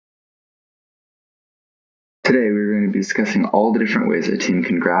Today we're going to be discussing all the different ways a team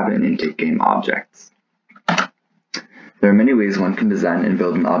can grab and intake game objects. There are many ways one can design and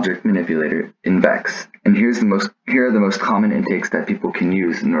build an object manipulator in Vex, and here are the most common intakes that people can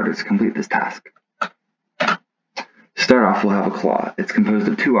use in order to complete this task. To start off, we'll have a claw. It's composed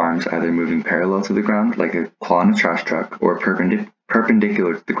of two arms, either moving parallel to the ground, like a claw in a trash truck, or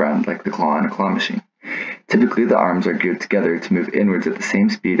perpendicular to the ground, like the claw in a claw machine. Typically, the arms are geared together to move inwards at the same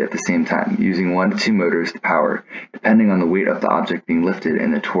speed at the same time, using 1 to 2 motors to power, depending on the weight of the object being lifted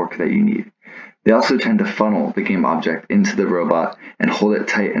and the torque that you need. They also tend to funnel the game object into the robot and hold it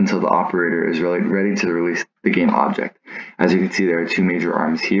tight until the operator is ready to release the game object. As you can see, there are two major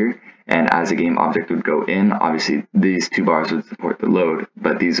arms here, and as a game object would go in, obviously these two bars would support the load,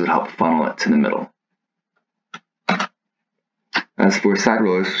 but these would help funnel it to the middle. As for side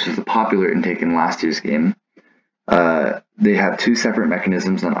rollers, which is a popular intake in last year's game, they have two separate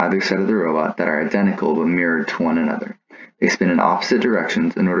mechanisms on either side of the robot that are identical but mirrored to one another. They spin in opposite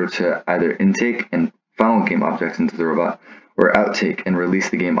directions in order to either intake and funnel game objects into the robot, or outtake and release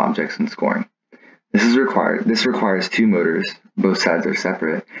the game objects when scoring. This requires two motors, both sides are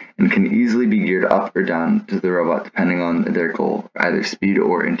separate, and can easily be geared up or down to the robot depending on their goal, either speed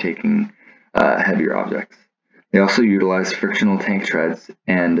or intaking heavier objects. They also utilize frictional tank treads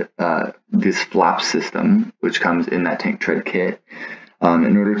and this flap system, which comes in that tank tread kit,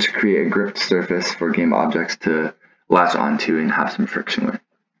 in order to create a gripped surface for game objects to latch onto and have some friction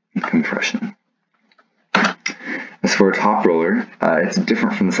and compression. As for a top roller, it's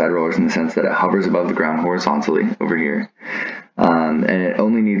different from the side rollers in the sense that it hovers above the ground horizontally over here, and it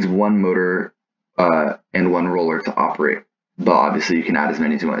only needs one motor and one roller to operate. But obviously you can add as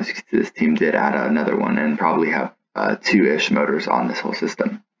many as you want. As you can see, this team did add another one and probably have two-ish motors on this whole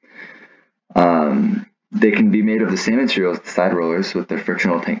system. They can be made of the same material as the side rollers with their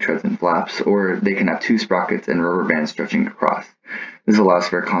frictional tank treads and flaps, or they can have two sprockets and rubber bands stretching across. This allows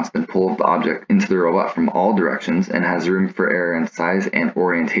for a constant pull of the object into the robot from all directions and has room for error in size and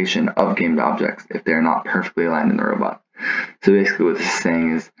orientation of gamed objects if they are not perfectly aligned in the robot. So basically what this is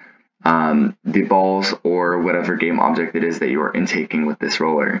saying is the balls or whatever game object it is that you are intaking with this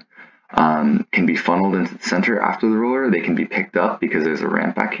roller can be funneled into the center after the roller. They can be picked up because there's a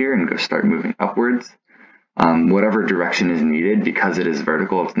ramp back here and start moving upwards. Whatever direction is needed, because it is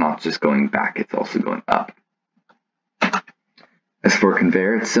vertical, it's not just going back, it's also going up. As for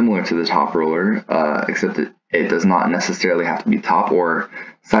conveyor, it's similar to the top roller, except it does not necessarily have to be top or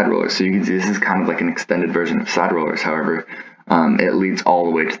side rollers. So you can see this is kind of like an extended version of side rollers. However, it leads all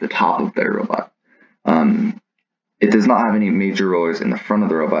the way to the top of their robot. It does not have any major rollers in the front of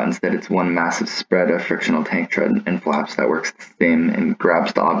the robot. Instead, it's one massive spread of frictional tank tread and flaps that works the same and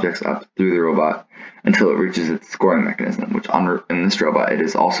grabs the objects up through the robot until it reaches its scoring mechanism, which in this robot, it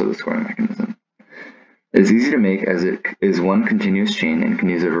is also the scoring mechanism. It is easy to make as it is one continuous chain and can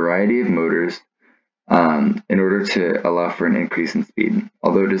use a variety of motors in order to allow for an increase in speed.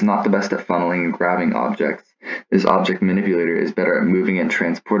 Although it is not the best at funneling and grabbing objects, this object manipulator is better at moving and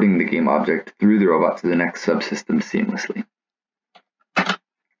transporting the game object through the robot to the next subsystem seamlessly.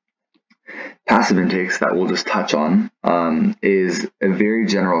 Passive intakes that we'll just touch on is a very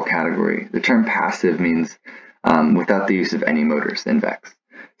general category. The term passive means without the use of any motors in Vex.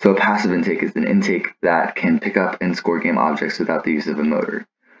 So a passive intake is an intake that can pick up and score game objects without the use of a motor.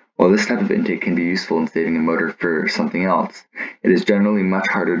 While this type of intake can be useful in saving a motor for something else, it is generally much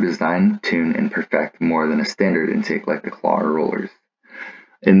harder to design, tune, and perfect more than a standard intake like the claw or rollers.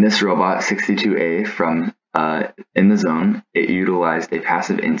 In this robot, 62A from In the Zone, it utilized a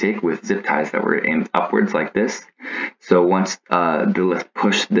passive intake with zip ties that were aimed upwards like this. So once the lift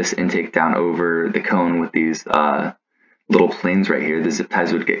pushed this intake down over the cone with these little planes right here, the zip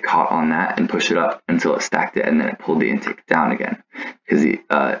ties would get caught on that and push it up until it stacked it, and then it pulled the intake down again. Because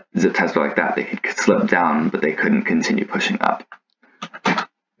the zip ties were like that, they could slip down, but they couldn't continue pushing up.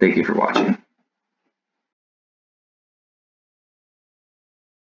 Thank you for watching.